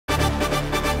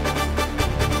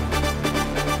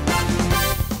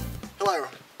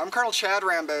Colonel Chad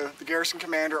Rambo, the Garrison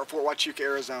Commander at Fort Huachuca,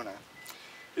 Arizona.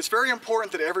 It's very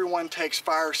important that everyone takes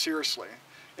fire seriously,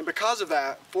 and because of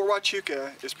that, Fort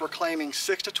Huachuca is proclaiming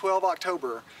 6 to 12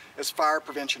 October as Fire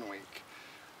Prevention Week.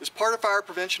 As part of Fire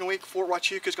Prevention Week, Fort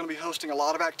Huachuca is going to be hosting a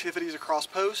lot of activities across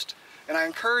post, and I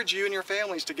encourage you and your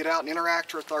families to get out and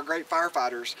interact with our great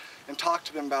firefighters and talk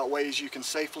to them about ways you can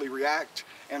safely react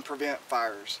and prevent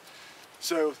fires.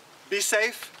 So be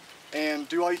safe and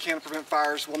do all you can to prevent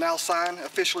fires. We'll now sign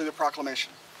officially the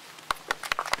proclamation.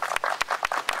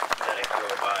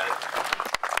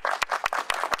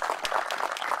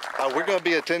 We're going to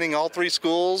be attending all 3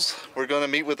 schools. We're going to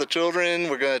meet with the children.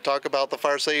 We're going to talk about the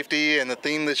fire safety, and the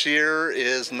theme this year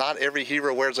is not every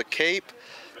hero wears a cape,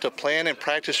 to plan and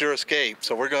practice your escape.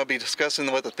 So we're going to be discussing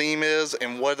what the theme is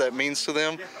and what that means to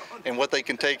them and what they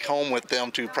can take home with them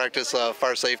to practice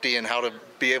fire safety and how to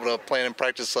be able to plan and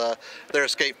practice their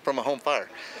escape from a home fire.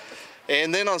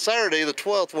 And then on Saturday, the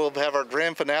 12th, we'll have our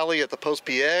grand finale at the Post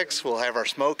PX. We'll have our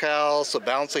smokehouse, a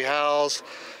bouncy house.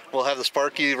 We'll have the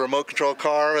Sparky remote control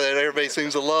car that everybody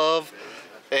seems to love,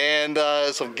 and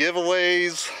some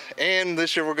giveaways. And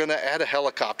this year we're going to add a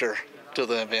helicopter to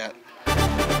the event.